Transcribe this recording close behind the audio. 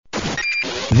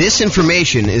This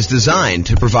information is designed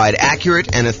to provide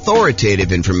accurate and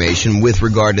authoritative information with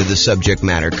regard to the subject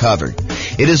matter covered.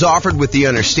 It is offered with the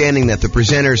understanding that the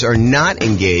presenters are not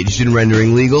engaged in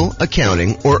rendering legal,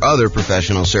 accounting, or other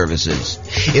professional services.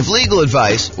 If legal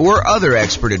advice or other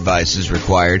expert advice is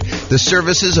required, the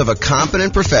services of a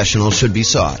competent professional should be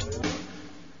sought.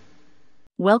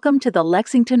 Welcome to the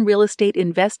Lexington Real Estate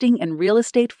Investing and Real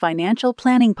Estate Financial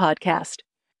Planning Podcast.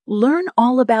 Learn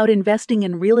all about investing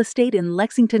in real estate in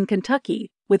Lexington, Kentucky,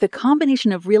 with a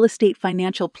combination of real estate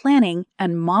financial planning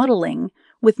and modeling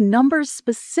with numbers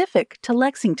specific to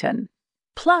Lexington,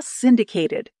 plus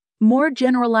syndicated, more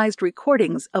generalized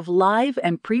recordings of live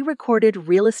and pre-recorded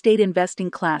real estate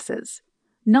investing classes,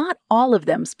 not all of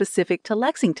them specific to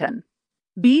Lexington.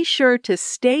 Be sure to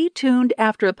stay tuned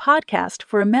after a podcast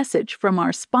for a message from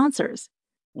our sponsors.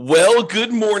 Well,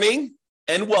 good morning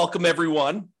and welcome,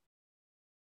 everyone.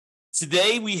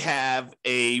 Today we have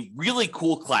a really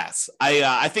cool class.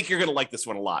 I think you're going to like this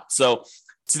one a lot. So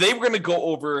today we're going to go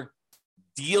over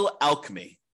Deal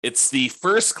Alchemy. It's the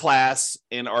first class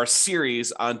in our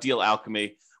series on Deal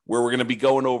Alchemy, where we're going to be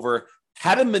going over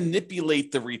how to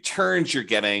manipulate the returns you're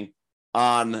getting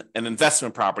on an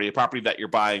investment property, a property that you're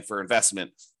buying for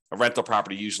investment, a rental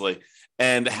property usually,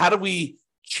 and how do we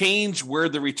change where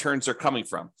the returns are coming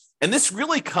from. And this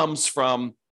really comes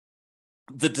from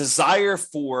the desire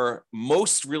for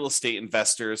most real estate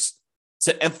investors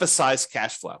to emphasize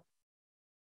cash flow.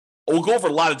 We'll go over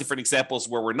a lot of different examples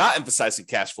where we're not emphasizing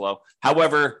cash flow.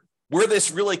 However, where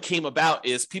this really came about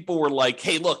is people were like,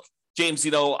 hey, look, James,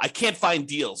 I can't find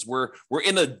deals. We're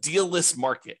in a deal-less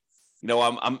market.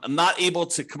 I'm not able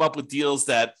to come up with deals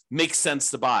that make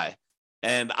sense to buy.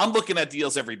 And I'm looking at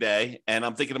deals every day and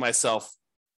I'm thinking to myself,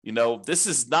 this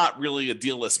is not really a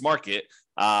deal-less market.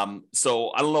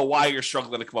 So I don't know why you're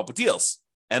struggling to come up with deals.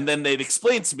 And then they'd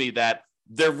explain to me that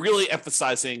they're really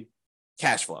emphasizing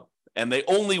cash flow and they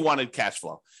only wanted cash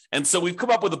flow. And so we've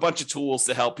come up with a bunch of tools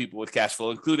to help people with cash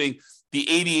flow, including the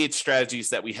 88 strategies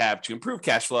that we have to improve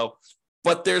cash flow.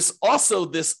 But there's also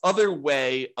this other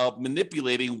way of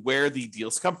manipulating where the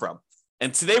deals come from.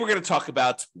 And today we're going to talk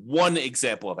about one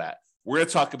example of that. We're going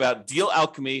to talk about Deal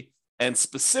Alchemy and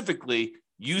specifically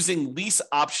using lease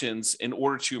options in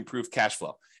order to improve cash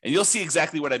flow. And you'll see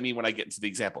exactly what I mean when I get into the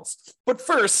examples. But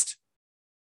first,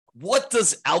 what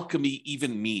does alchemy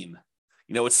even mean?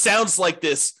 It sounds like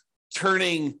this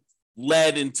turning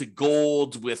lead into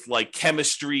gold with like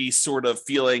chemistry sort of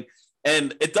feeling.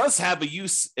 And it does have a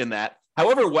use in that.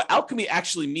 However, what alchemy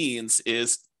actually means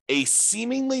is a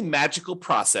seemingly magical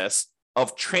process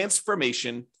of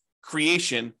transformation,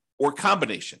 creation, or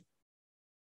combination.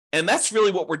 And that's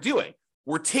really what we're doing.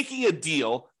 We're taking a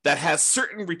deal that has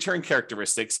certain return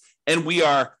characteristics, and we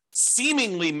are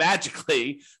seemingly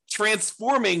magically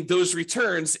transforming those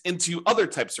returns into other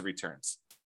types of returns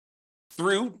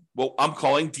through what I'm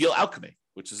calling deal alchemy,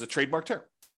 which is a trademark term.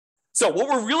 So what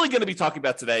we're really going to be talking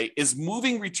about today is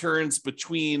moving returns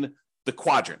between the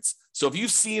quadrants. So if you've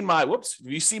seen my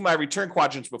return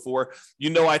quadrants before,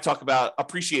 I talk about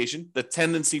appreciation, the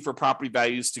tendency for property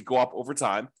values to go up over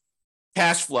time,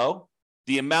 cash flow,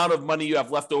 the amount of money you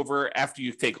have left over after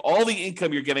you take all the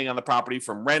income you're getting on the property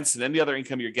from rents and any other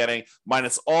income you're getting,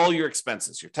 minus all your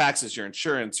expenses, your taxes, your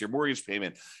insurance, your mortgage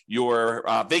payment, your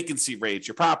vacancy rates,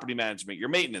 your property management, your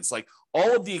maintenance, like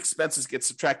all of the expenses get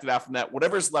subtracted out from that.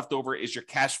 Whatever's left over is your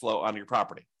cash flow on your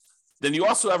property. Then you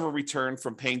also have a return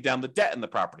from paying down the debt in the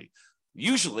property.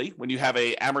 Usually when you have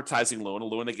a amortizing loan, a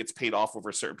loan that gets paid off over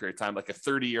a certain period of time, like a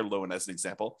 30-year loan as an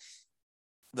example,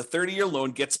 the 30-year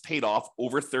loan gets paid off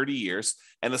over 30 years,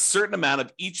 and a certain amount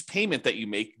of each payment that you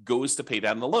make goes to pay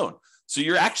down the loan. So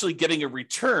you're actually getting a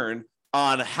return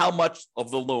on how much of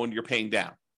the loan you're paying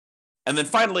down. And then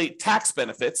finally, tax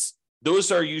benefits. Those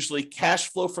are usually cash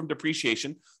flow from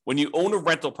depreciation. When you own a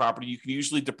rental property, you can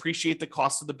usually depreciate the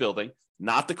cost of the building,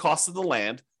 not the cost of the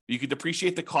land. You can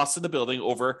depreciate the cost of the building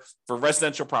over, for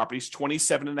residential properties,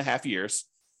 27 and a half years.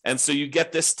 And so you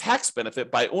get this tax benefit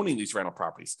by owning these rental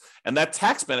properties. And that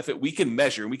tax benefit we can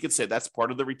measure, and we can say that's part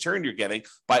of the return you're getting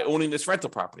by owning this rental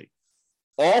property.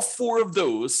 All four of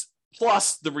those,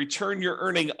 plus the return you're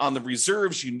earning on the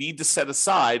reserves you need to set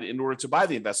aside in order to buy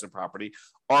the investment property,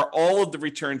 are all of the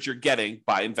returns you're getting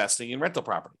by investing in rental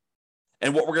property.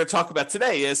 And what we're going to talk about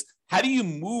today is how do you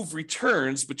move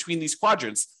returns between these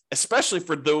quadrants, especially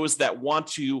for those that want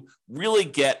to really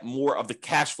get more of the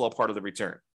cash flow part of the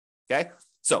return. Okay.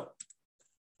 So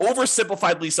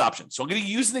oversimplified lease options. So I'm going to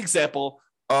use an example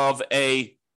of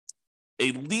a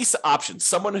lease option,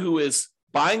 someone who is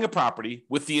buying a property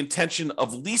with the intention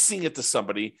of leasing it to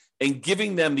somebody and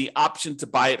giving them the option to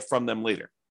buy it from them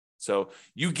later. So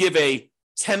you give a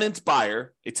tenant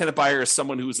buyer. A tenant buyer is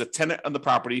someone who is a tenant on the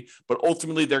property, but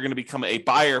ultimately they're going to become a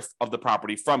buyer of the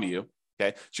property from you.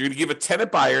 Okay. So you're going to give a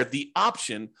tenant buyer the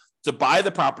option to buy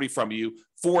the property from you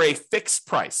for a fixed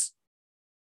price.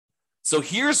 So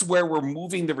here's where we're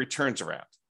moving the returns around.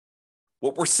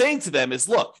 What we're saying to them is,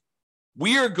 look,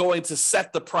 we are going to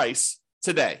set the price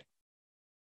today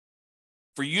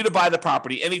for you to buy the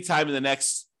property anytime in the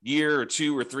next year or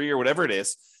 2 or 3 or whatever it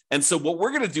is. And so what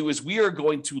we're going to do is we are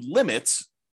going to limit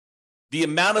the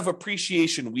amount of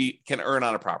appreciation we can earn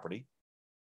on a property.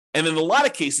 And in a lot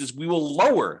of cases, we will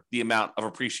lower the amount of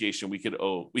appreciation we could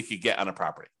get on a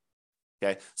property.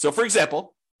 Okay. So for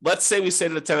example, let's say we say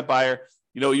to the tenant buyer,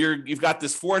 you've got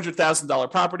this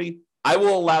 $400,000 property. I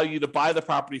will allow you to buy the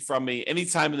property from me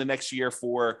anytime in the next year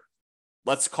for,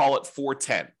 let's call it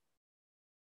 $410,000.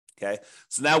 Okay.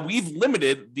 So now we've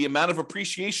limited the amount of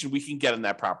appreciation we can get on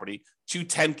that property to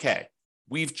 $10,000.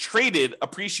 We've traded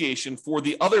appreciation for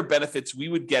the other benefits we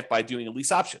would get by doing a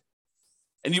lease option.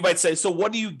 And you might say, so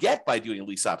what do you get by doing a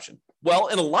lease option? Well,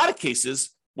 in a lot of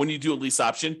cases, when you do a lease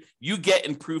option, you get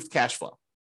improved cash flow.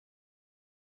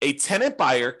 A tenant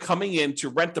buyer coming in to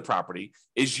rent the property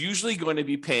is usually going to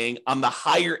be paying on the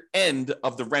higher end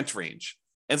of the rent range,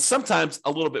 and sometimes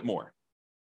a little bit more.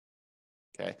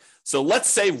 Okay. So let's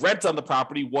say rent on the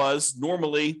property was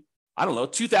normally,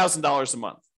 $2,000 a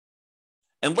month.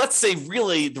 And let's say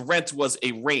really the rent was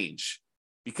a range,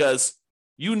 because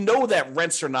that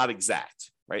rents are not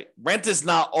exact, right? Rent is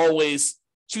not always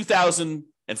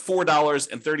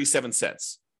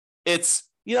 $2,004.37. It's,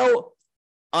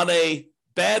 on a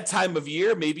bad time of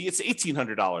year, maybe it's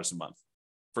 $1,800 a month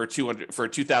for a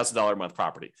 $2,000 a month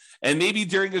property. And maybe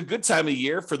during a good time of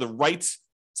year for the right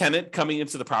tenant coming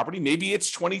into the property, maybe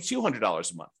it's $2,200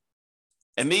 a month.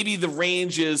 And maybe the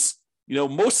range is,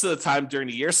 most of the time during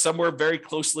the year, somewhere very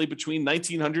closely between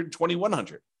 $1,900 and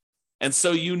 $2,100. And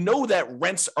so that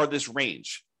rents are this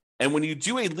range. And when you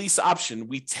do a lease option,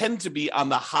 we tend to be on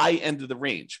the high end of the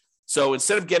range. So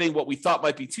instead of getting what we thought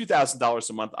might be $2,000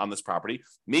 a month on this property,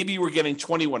 maybe we're getting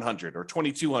 $2,100 or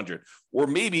 $2,200, or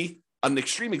maybe an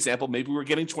extreme example, maybe we're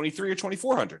getting $2,300 or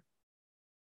 $2,400.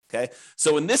 Okay.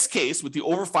 So in this case, with the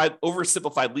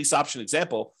oversimplified lease option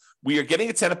example, we are getting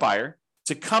a tenant buyer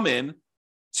to come in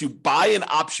to buy an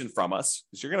option from us,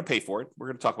 because you're going to pay for it. We're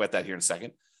going to talk about that here in a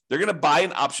second. They're going to buy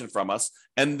an option from us,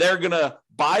 and they're going to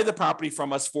buy the property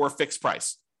from us for a fixed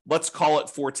price. Let's call it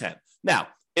 $410,000. Now,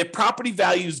 if property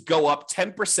values go up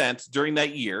 10% during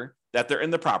that year that they're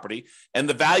in the property, and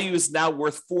the value is now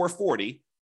worth $440,000,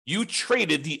 you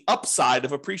traded the upside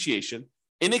of appreciation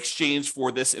in exchange for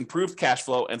this improved cash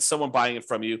flow and someone buying it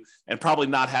from you, and probably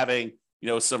not having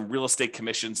some real estate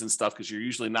commissions and stuff, because you're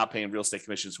usually not paying real estate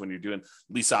commissions when you're doing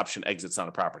lease option exits on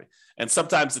a property. And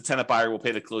sometimes the tenant buyer will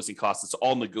pay the closing costs. It's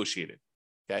all negotiated.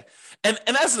 Okay. And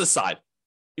as an aside,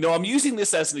 I'm using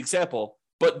this as an example,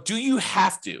 but do you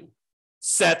have to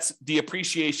set the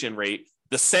appreciation rate,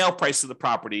 the sale price of the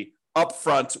property up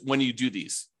front when you do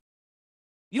these?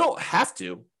 You don't have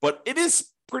to, but it is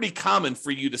pretty common for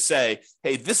you to say,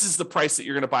 hey, this is the price that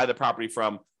you're going to buy the property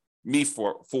from me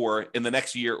for in the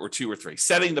next year or 2 or 3,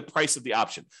 setting the price of the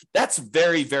option. That's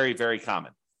very, very, very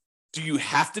common. Do you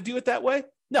have to do it that way?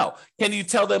 No. Can you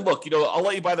tell them, look, I'll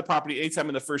let you buy the property anytime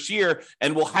in the first year,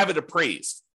 and we'll have it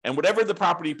appraised. And whatever the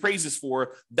property appraises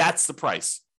for, that's the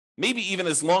price. Maybe even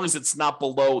as long as it's not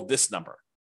below this number.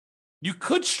 You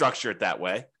could structure it that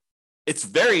way. It's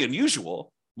very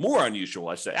unusual, more unusual,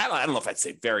 I say. I don't know if I'd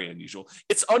say very unusual.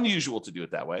 It's unusual to do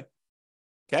it that way.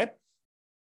 Okay.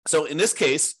 So in this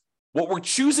case, what we're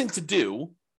choosing to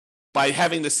do by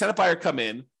having the tenant buyer come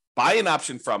in, buy an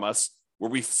option from us, where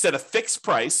we set a fixed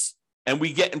price and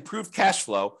we get improved cash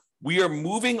flow, we are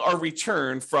moving our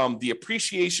return from the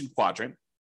appreciation quadrant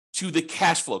to the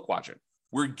cash flow quadrant.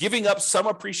 We're giving up some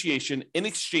appreciation in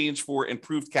exchange for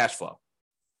improved cash flow.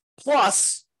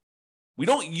 Plus, we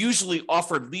don't usually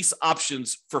offer lease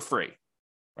options for free,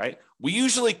 right? We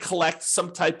usually collect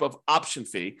some type of option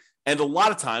fee. And a lot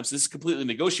of times, this is completely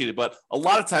negotiated, but a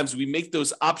lot of times we make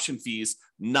those option fees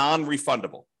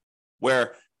non-refundable,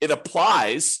 where it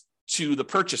applies to the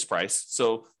purchase price.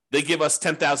 So they give us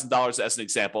 $10,000 as an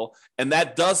example, and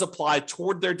that does apply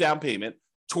toward their down payment,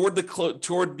 toward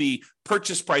the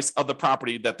purchase price of the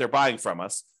property that they're buying from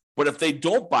us. But if they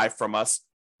don't buy from us,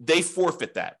 they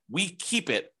forfeit that. We keep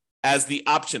it as the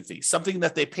option fee, something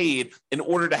that they paid in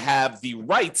order to have the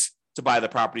right to buy the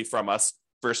property from us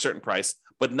for a certain price,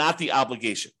 but not the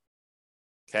obligation.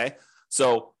 Okay.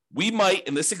 So we might,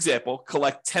 in this example,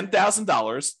 collect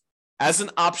 $10,000 as an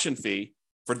option fee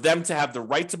for them to have the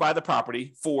right to buy the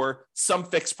property for some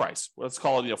fixed price. Let's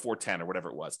call it, $410,000 or whatever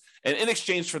it was. And in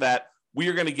exchange for that, we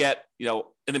are going to get,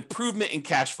 an improvement in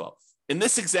cash flow. In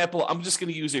this example, I'm just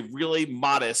going to use a really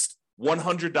modest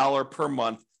 $100 per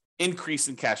month increase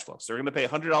in cash flow. So we're going to pay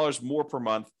 $100 more per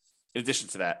month in addition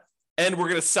to that. And we're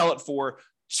going to sell it for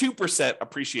 2%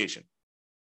 appreciation.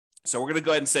 So we're going to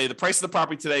go ahead and say the price of the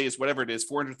property today is whatever it is,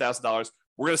 $400,000.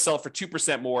 We're going to sell it for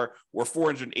 2% more, or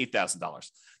 $408,000.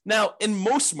 Now, in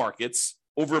most markets,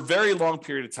 over a very long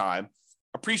period of time,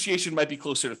 appreciation might be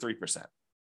closer to 3%.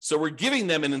 So we're giving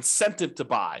them an incentive to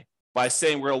buy by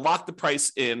saying we're going to lock the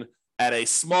price in at a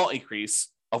small increase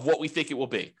of what we think it will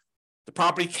be. The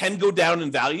property can go down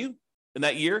in value in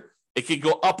that year. It can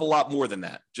go up a lot more than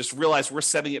that. Just realize we're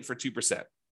setting it for 2%.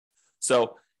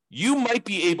 So you might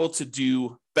be able to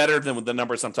do better than the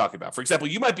numbers I'm talking about. For example,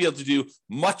 you might be able to do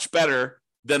much better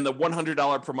than the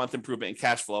 $100 per month improvement in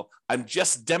cash flow. I'm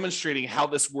just demonstrating how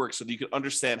this works so that you can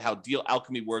understand how Deal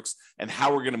Alchemy works and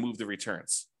how we're going to move the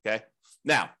returns. Okay.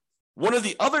 Now, one of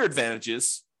the other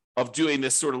advantages of doing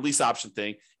this sort of lease option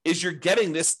thing is you're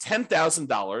getting this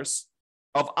 $10,000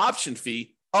 of option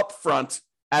fee upfront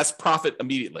as profit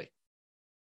immediately.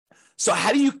 So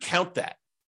how do you count that?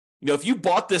 If you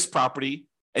bought this property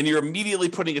and you're immediately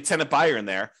putting a tenant buyer in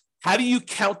there, how do you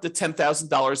count the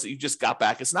 $10,000 that you just got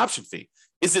back as an option fee?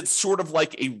 Is it sort of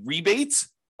like a rebate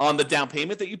on the down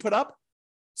payment that you put up?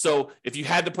 So if you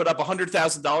had to put up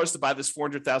 $100,000 to buy this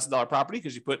 $400,000 property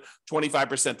because you put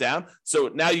 25% down, so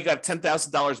now you got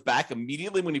 $10,000 back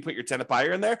immediately when you put your tenant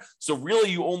buyer in there. So really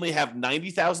you only have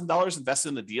 $90,000 invested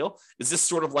in the deal. Is this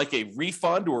sort of like a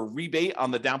refund or a rebate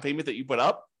on the down payment that you put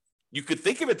up? You could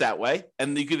think of it that way,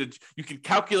 and you could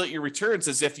calculate your returns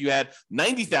as if you had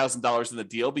 $90,000 in the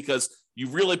deal because you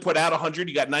really put out 100,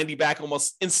 you got 90 back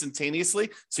almost instantaneously.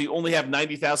 So you only have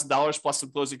 $90,000 plus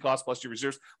some closing costs plus your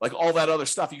reserves, like all that other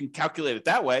stuff. You can calculate it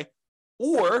that way,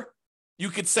 or you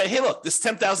could say, "Hey, look, this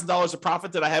 $10,000 of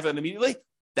profit that I have immediately,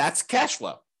 that's cash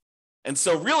flow." And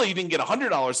so really, you didn't get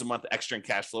 $100 a month extra in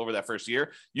cash flow over that first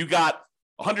year. You got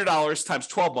 $100 times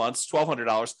 12 months,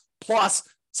 $1,200 plus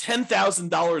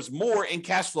 $10,000 more in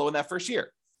cash flow in that first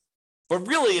year. But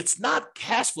really, it's not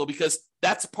cash flow because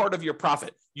that's part of your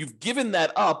profit. You've given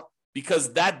that up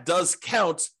because that does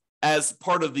count as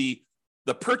part of the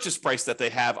purchase price that they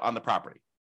have on the property.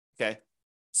 Okay.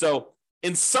 So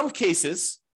in some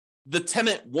cases, the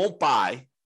tenant won't buy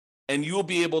and you will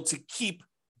be able to keep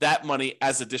that money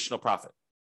as additional profit.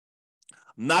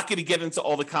 I'm not going to get into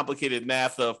all the complicated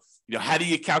math of, how do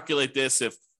you calculate this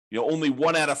if only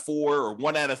 1 out of 4 or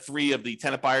 1 out of 3 of the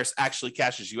tenant buyers actually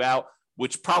cashes you out,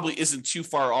 which probably isn't too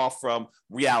far off from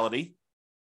reality,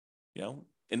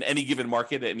 in any given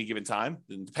market at any given time,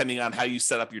 and depending on how you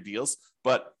set up your deals.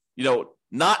 But,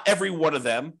 not every one of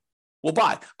them will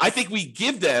buy. I think we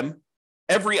give them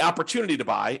every opportunity to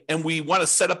buy, and we want to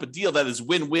set up a deal that is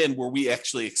win-win where we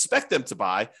actually expect them to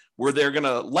buy, where they're going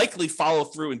to likely follow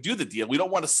through and do the deal. We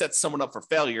don't want to set someone up for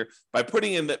failure by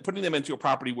putting them into a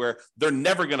property where they're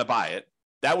never going to buy it.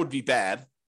 That would be bad.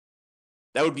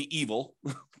 That would be evil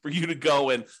for you to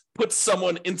go and put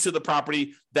someone into the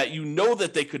property that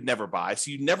that they could never buy.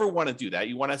 So you never want to do that.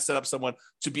 You want to set up someone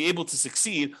to be able to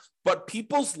succeed, but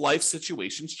people's life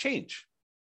situations change.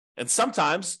 And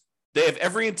sometimes they have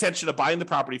every intention of buying the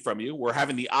property from you or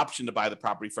having the option to buy the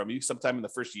property from you sometime in the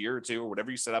first year or two or whatever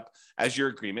you set up as your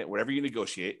agreement, whatever you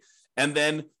negotiate. And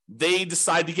then they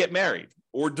decide to get married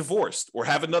or divorced or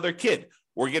have another kid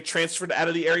or get transferred out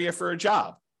of the area for a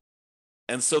job.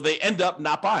 And so they end up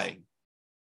not buying.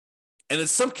 And in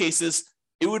some cases,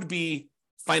 it would be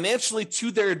financially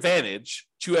to their advantage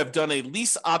to have done a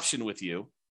lease option with you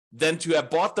than to have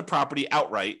bought the property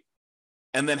outright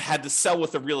and then had to sell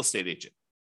with a real estate agent.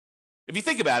 If you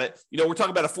think about it, we're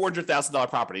talking about a $400,000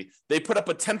 property. They put up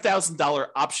a $10,000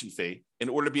 option fee in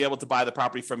order to be able to buy the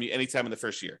property from you anytime in the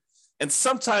first year. And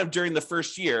sometime during the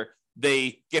first year,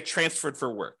 they get transferred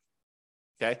for work.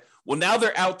 Okay. Well, now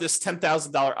they're out this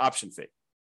 $10,000 option fee.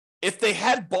 If they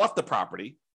had bought the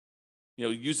property,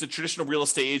 used a traditional real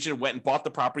estate agent, went and bought the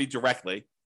property directly,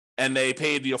 and they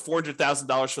paid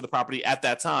 $400,000 for the property at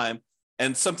that time,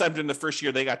 and sometime during the first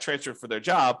year they got transferred for their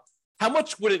job, how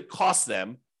much would it cost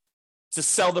them to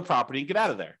sell the property and get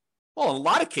out of there? Well, in a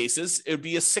lot of cases, it would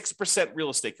be a 6% real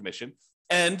estate commission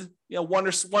and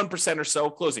 1% or so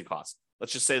closing costs.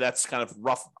 Let's just say that's kind of a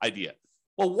rough idea.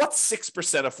 Well, what's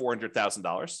 6% of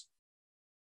 $400,000?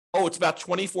 Oh, it's about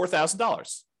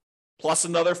 $24,000 plus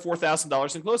another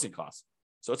 $4,000 in closing costs.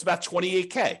 So it's about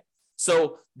 $28K.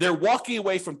 So they're walking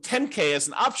away from $10K as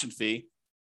an option fee.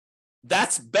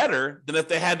 That's better than if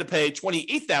they had to pay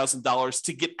 $28,000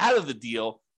 to get out of the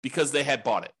deal because they had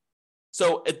bought it.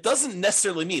 So it doesn't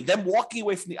necessarily mean them walking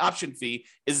away from the option fee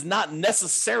is not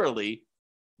necessarily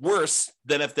worse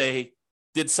than if they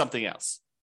did something else.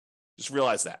 Just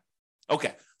realize that.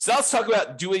 Okay, so now let's talk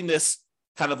about doing this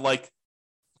kind of like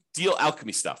deal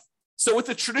alchemy stuff. So with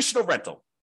the traditional rental,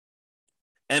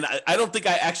 and I don't think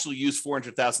I actually use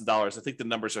 $400,000. I think the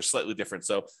numbers are slightly different.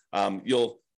 So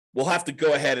we'll have to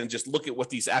go ahead and just look at what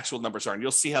these actual numbers are, and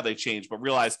you'll see how they change. But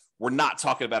realize we're not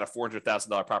talking about a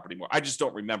 $400,000 property anymore. I just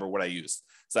don't remember what I used.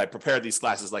 So I prepared these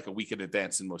classes like a week in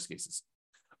advance in most cases.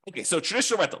 Okay, so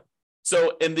traditional rental.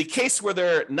 So in the case where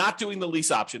they're not doing the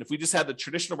lease option, if we just had the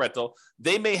traditional rental,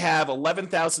 they may have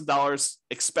 $11,000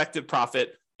 expected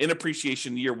profit in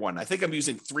appreciation year one. I think I'm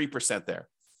using 3% there.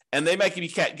 And they might be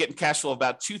getting cash flow of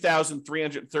about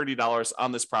 $2,330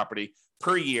 on this property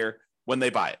per year when they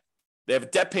buy it. They have a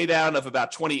debt pay down of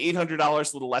about $2,800,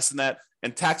 a little less than that,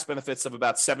 and tax benefits of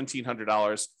about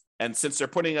 $1,700. And since they're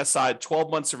putting aside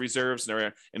 12 months of reserves and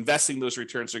they're investing those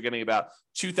returns, they're getting about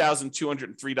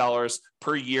 $2,203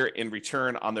 per year in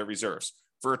return on their reserves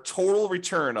for a total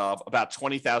return of about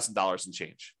 $20,000 and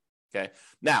change. Okay.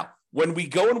 Now, when we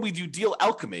go and we do deal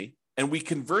alchemy and we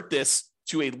convert this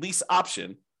to a lease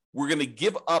option, we're going to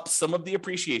give up some of the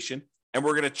appreciation and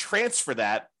we're going to transfer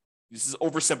that. This is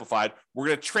oversimplified. We're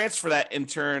going to transfer that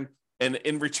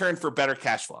in return for better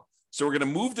cash flow. So we're going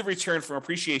to move the return from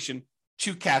appreciation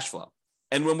to cash flow.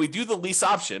 And when we do the lease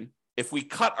option, if we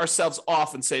cut ourselves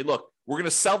off and say, look, we're going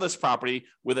to sell this property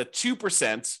with a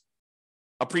 2%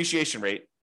 appreciation rate,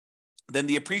 then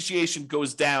the appreciation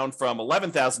goes down from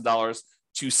 $11,000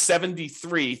 to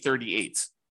 $73,338.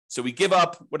 So we give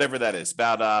up whatever that is,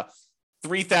 about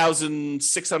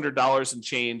 $3,600 and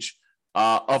change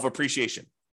of appreciation.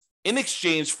 In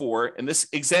exchange for, in this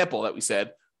example that we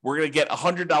said, we're going to get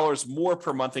 $100 more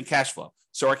per month in cash flow.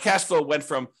 So our cash flow went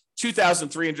from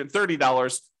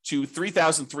 $2,330 to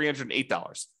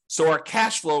 $3,308. So our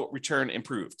cash flow return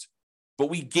improved, but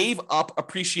we gave up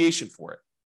appreciation for it.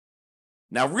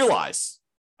 Now realize,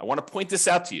 I want to point this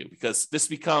out to you because this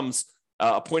becomes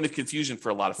a point of confusion for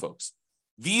a lot of folks.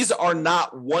 These are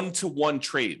not one-to-one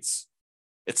trades.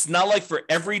 It's not like for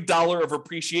every dollar of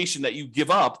appreciation that you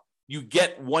give up, you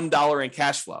get $1 in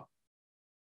cash flow.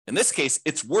 In this case,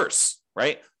 it's worse,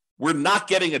 right? We're not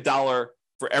getting $1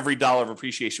 for every dollar of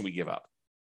appreciation we give up.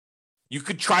 You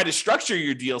could try to structure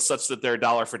your deal such that they're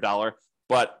dollar for dollar,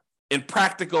 but in the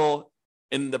practical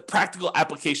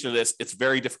application of this, it's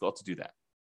very difficult to do that.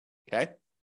 Okay.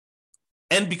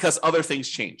 And because other things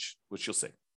change, which you'll see.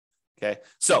 Okay.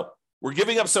 So we're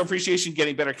giving up some appreciation,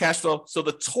 getting better cash flow. So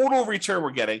the total return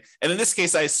we're getting, and in this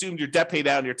case, I assumed your debt pay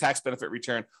down and your tax benefit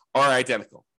return are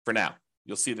identical for now.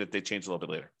 You'll see that they change a little bit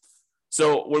later.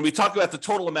 So when we talk about the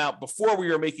total amount, before we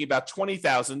were making about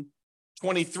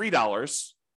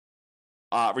 $20,023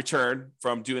 return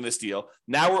from doing this deal.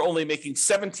 Now we're only making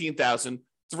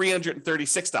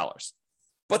 $17,336.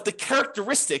 But the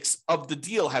characteristics of the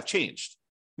deal have changed.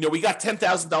 You know, we got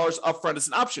 $10,000 upfront as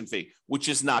an option fee, which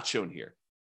is not shown here.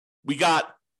 We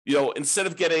got, instead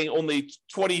of getting only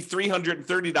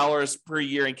 $2,330 per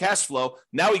year in cash flow,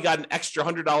 now we got an extra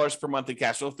 $100 per month in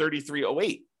cash flow,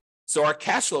 $3,308. So our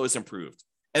cash flow is improved.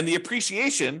 And the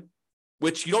appreciation,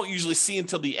 which you don't usually see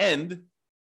until the end,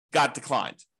 got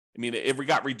declined. I mean, it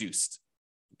got reduced.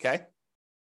 Okay?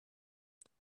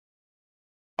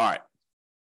 All right.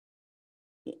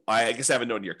 I guess I have a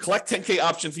note here. Collect $10K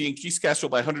option fee, increase cash flow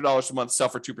by $100 a month, sell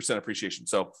for 2% appreciation.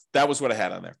 So that was what I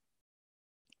had on there.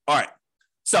 All right.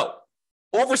 So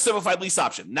oversimplified lease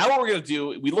option. Now what we're going to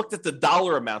do, we looked at the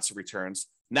dollar amounts of returns.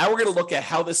 Now we're going to look at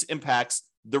how this impacts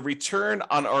the return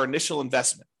on our initial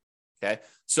investment. Okay.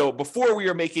 So before we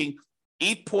were making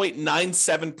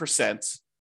 8.97%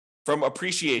 from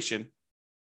appreciation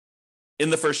in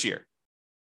the first year.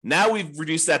 Now we've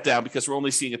reduced that down because we're only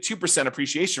seeing a 2%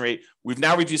 appreciation rate. We've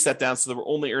now reduced that down so that we're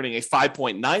only earning a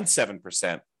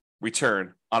 5.97%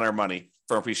 return on our money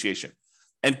from appreciation.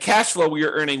 And cash flow, we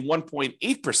are earning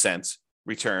 1.8%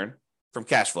 return from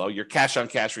cash flow, your cash on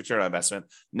cash return on investment.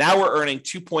 Now we're earning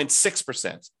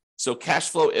 2.6%. So cash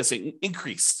flow is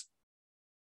increased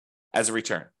as a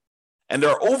return. And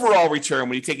our overall return,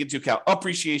 when you take into account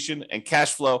appreciation and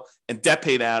cash flow and debt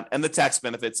pay down and the tax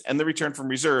benefits and the return from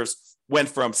reserves, went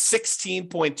from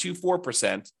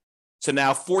 16.24% to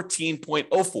now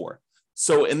 14.04%.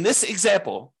 So in this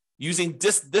example, using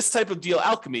this type of deal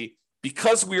alchemy,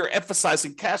 because we are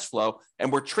emphasizing cash flow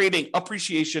and we're trading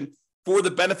appreciation for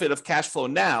the benefit of cash flow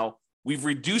now, we've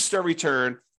reduced our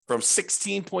return from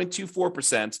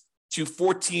 16.24% to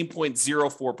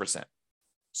 14.04%.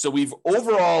 So we've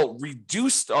overall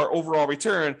reduced our overall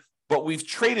return, but we've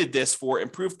traded this for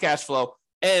improved cash flow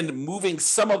and moving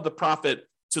some of the profit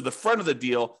to the front of the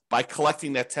deal by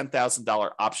collecting that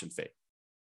 $10,000 option fee.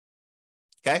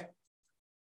 Okay?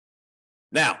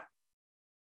 Now,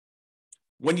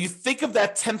 When you think of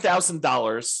that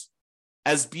 $10,000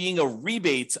 as being a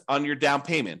rebate on your down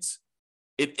payment,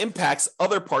 it impacts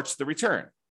other parts of the return.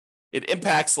 It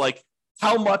impacts like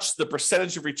how much the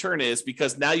percentage of return is,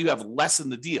 because now you have less in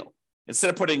the deal.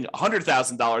 Instead of putting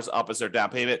 $100,000 up as our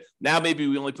down payment, now maybe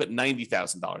we only put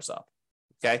 $90,000 up.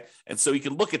 Okay. And so you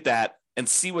can look at that and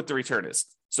see what the return is.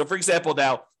 So for example,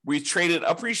 now we traded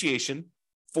appreciation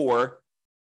for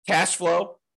cash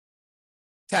flow,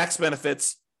 tax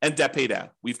benefits, and debt pay down.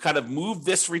 We've kind of moved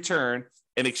this return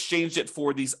and exchanged it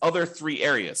for these other three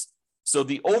areas. So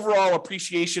the overall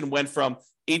appreciation went from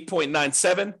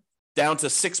 8.97 down to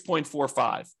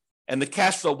 6.45. And the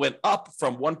cash flow went up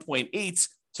from 1.8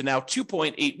 to now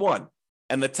 2.81.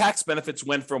 And the tax benefits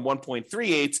went from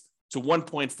 1.38 to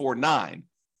 1.49.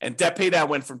 And debt pay down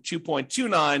went from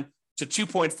 2.29 to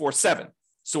 2.47.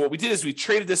 So what we did is we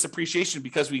traded this appreciation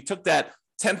because we took that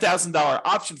 $10,000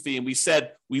 option fee and we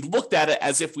looked at it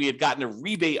as if we had gotten a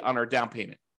rebate on our down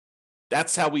payment.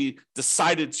 That's how we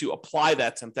decided to apply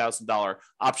that $10,000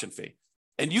 option fee.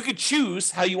 And you could choose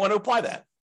how you want to apply that.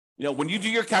 You know, when you do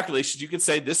your calculations, you could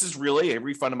say, this is really a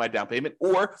refund of my down payment,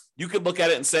 or you could look at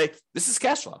it and say, this is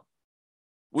cash flow,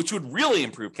 which would really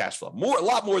improve cash flow, a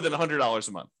lot more than $100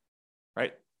 a month,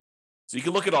 right? So you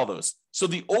can look at all those. So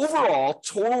the overall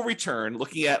total return,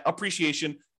 looking at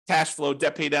appreciation, cash flow,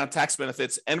 debt pay down, tax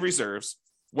benefits, and reserves,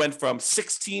 went from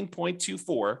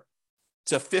 16.24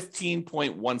 to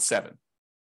 15.17.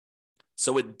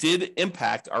 So it did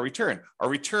impact our return. Our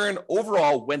return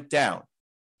overall went down.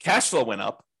 Cash flow went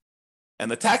up, and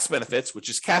the tax benefits, which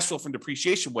is cash flow from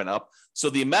depreciation, went up. So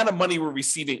the amount of money we're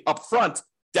receiving upfront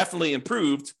definitely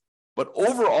improved, but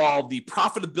overall, the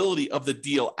profitability of the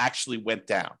deal actually went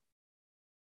down.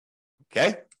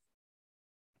 Okay?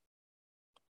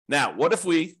 Now, what if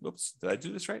we, did I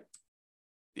do this right?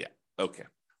 Yeah, okay.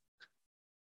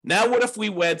 Now, what if we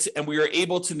went and we were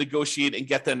able to negotiate and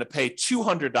get them to pay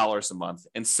 $200 a month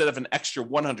instead of an extra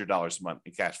 $100 a month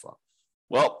in cash flow?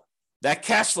 Well, that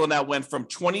cash flow now went from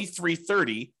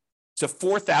 $2,330 to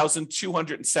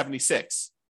 $4,276.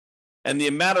 And the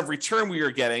amount of return we were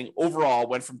getting overall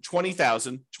went from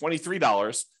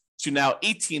 $23 to now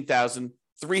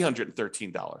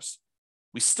 $18,313.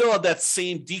 We still had that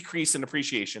same decrease in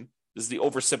appreciation. This is the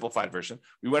oversimplified version.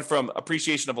 We went from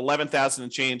appreciation of $11,000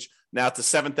 and change now to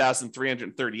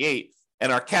 $7,338.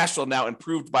 And our cash flow now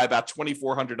improved by about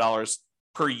 $2,400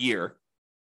 per year,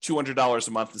 $200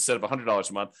 a month instead of $100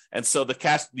 a month. And so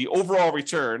the overall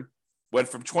return went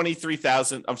from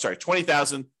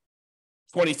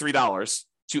 $20,023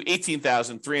 to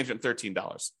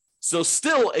 $18,313. So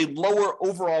still a lower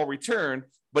overall return,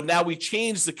 but now we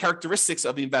changed the characteristics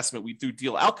of the investment we through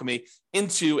deal alchemy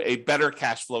into a better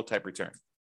cash flow type return.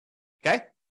 Okay?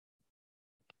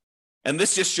 And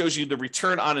this just shows you the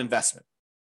return on investment.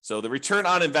 So the return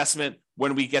on investment,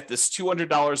 when we get this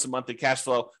 $200 a month in cash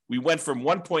flow, we went from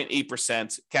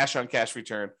 1.8% cash on cash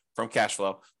return from cash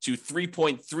flow to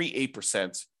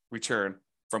 3.38% return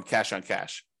from cash on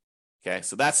cash. Okay,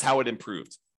 so that's how it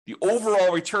improved. The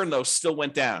overall return, though, still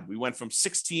went down. We went from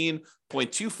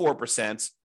 16.24%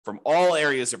 from all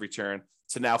areas of return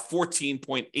to now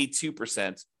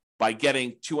 14.82% by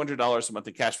getting $200 a month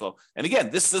in cash flow. And again,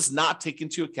 this does not take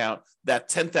into account that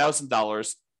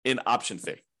 $10,000 in option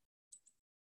fee.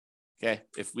 Okay,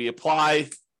 if we apply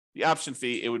the option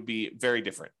fee, it would be very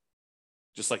different,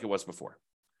 just like it was before.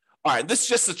 All right, this is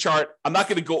just a chart. I'm not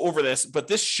going to go over this, but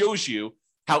this shows you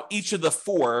how each of the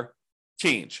four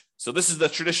change. So this is the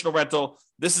traditional rental.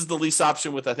 This is the lease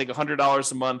option with, I think,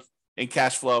 $100 a month in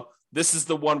cash flow. This is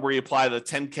the one where you apply the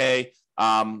 $10K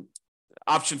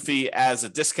option fee as a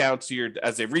discount to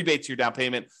as a rebate to your down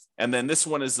payment. And then this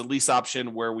one is the lease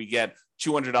option where we get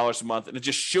 $200 a month. And it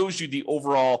just shows you the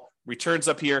overall returns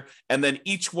up here. And then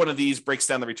each one of these breaks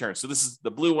down the return. So this is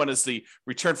the blue one is the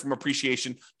return from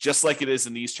appreciation, just like it is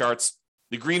in these charts.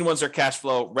 The green ones are cash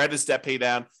flow. Red is debt pay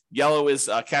down. Yellow is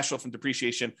cash flow from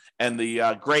depreciation. And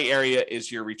the gray area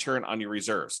is your return on your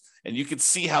reserves. And you can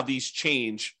see how these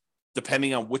change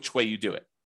depending on which way you do it.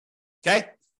 Okay?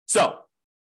 So,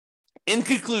 in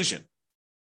conclusion,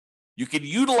 you can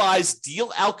utilize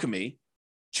deal alchemy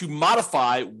to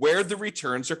modify where the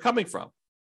returns are coming from.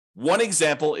 One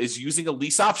example is using a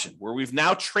lease option, where we've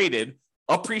now traded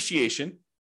appreciation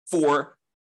for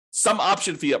some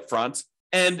option fee up front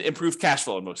and improved cash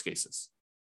flow in most cases.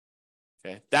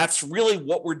 Okay, that's really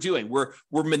what we're doing. We're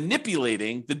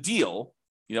manipulating the deal.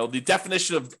 You know, the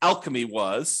definition of alchemy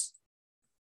was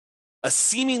a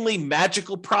seemingly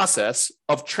magical process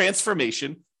of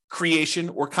transformation, creation,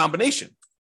 or combination.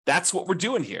 That's what we're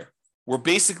doing here. We're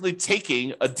basically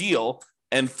taking a deal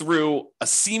and through a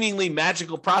seemingly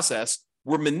magical process,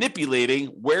 we're manipulating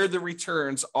where the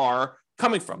returns are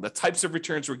coming from, the types of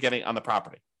returns we're getting on the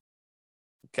property.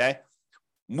 Okay?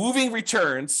 Moving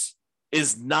returns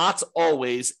is not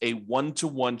always a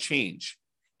one-to-one change.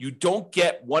 You don't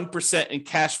get 1% in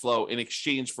cash flow in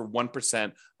exchange for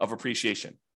 1% of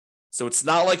appreciation. So it's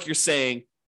not like you're saying,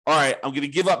 all right, I'm going to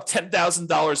give up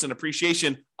 $10,000 in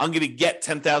appreciation. I'm going to get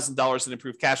 $10,000 in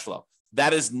improved cash flow.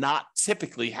 That is not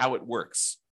typically how it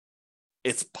works.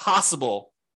 It's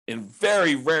possible in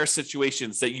very rare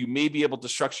situations that you may be able to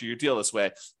structure your deal this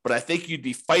way, but I think you'd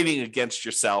be fighting against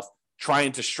yourself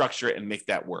trying to structure it and make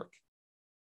that work.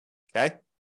 Okay?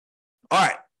 All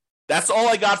right. That's all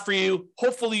I got for you.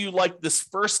 Hopefully you liked this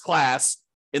first class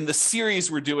in the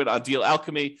series we're doing on Deal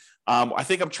Alchemy. I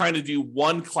think I'm trying to do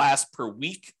one class per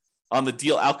week on the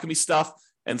Deal Alchemy stuff.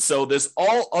 And so there's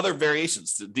all other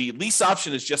variations. The lease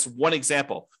option is just one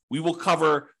example. We will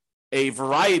cover a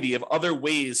variety of other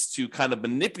ways to kind of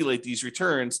manipulate these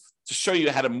returns to show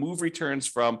you how to move returns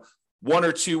from 1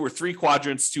 or 2 or 3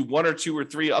 quadrants to 1 or 2 or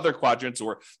 3 other quadrants,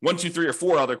 or 1, 2, 3 or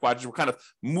 4 other quadrants. We're kind of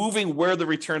moving where the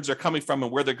returns are coming from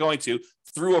and where they're going to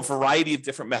through a variety of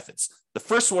different methods. The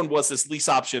first one was this lease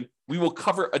option. We will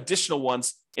cover additional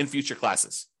ones in future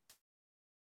classes.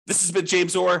 This has been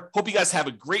James Orr. Hope you guys have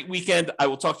a great weekend. I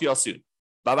will talk to you all soon.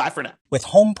 Bye-bye for now. With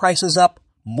home prices up,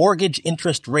 mortgage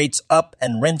interest rates up,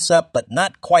 and rents up, but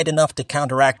not quite enough to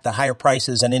counteract the higher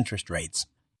prices and interest rates,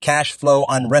 cash flow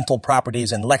on rental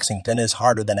properties in Lexington is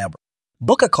harder than ever.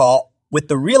 Book a call with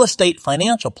the Real Estate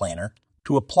Financial Planner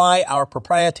to apply our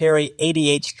proprietary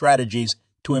 88 strategies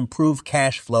to improve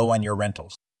cash flow on your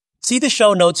rentals. See the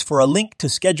show notes for a link to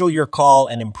schedule your call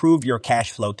and improve your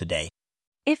cash flow today.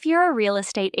 If you're a real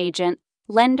estate agent,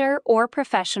 lender, or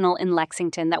professional in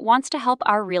Lexington that wants to help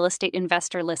our real estate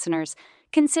investor listeners,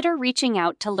 consider reaching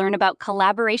out to learn about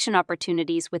collaboration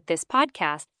opportunities with this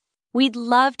podcast. We'd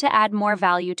love to add more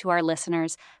value to our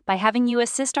listeners by having you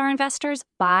assist our investors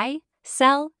buy,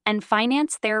 sell, and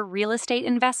finance their real estate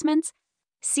investments.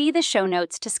 See the show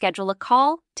notes to schedule a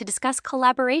call to discuss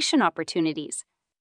collaboration opportunities.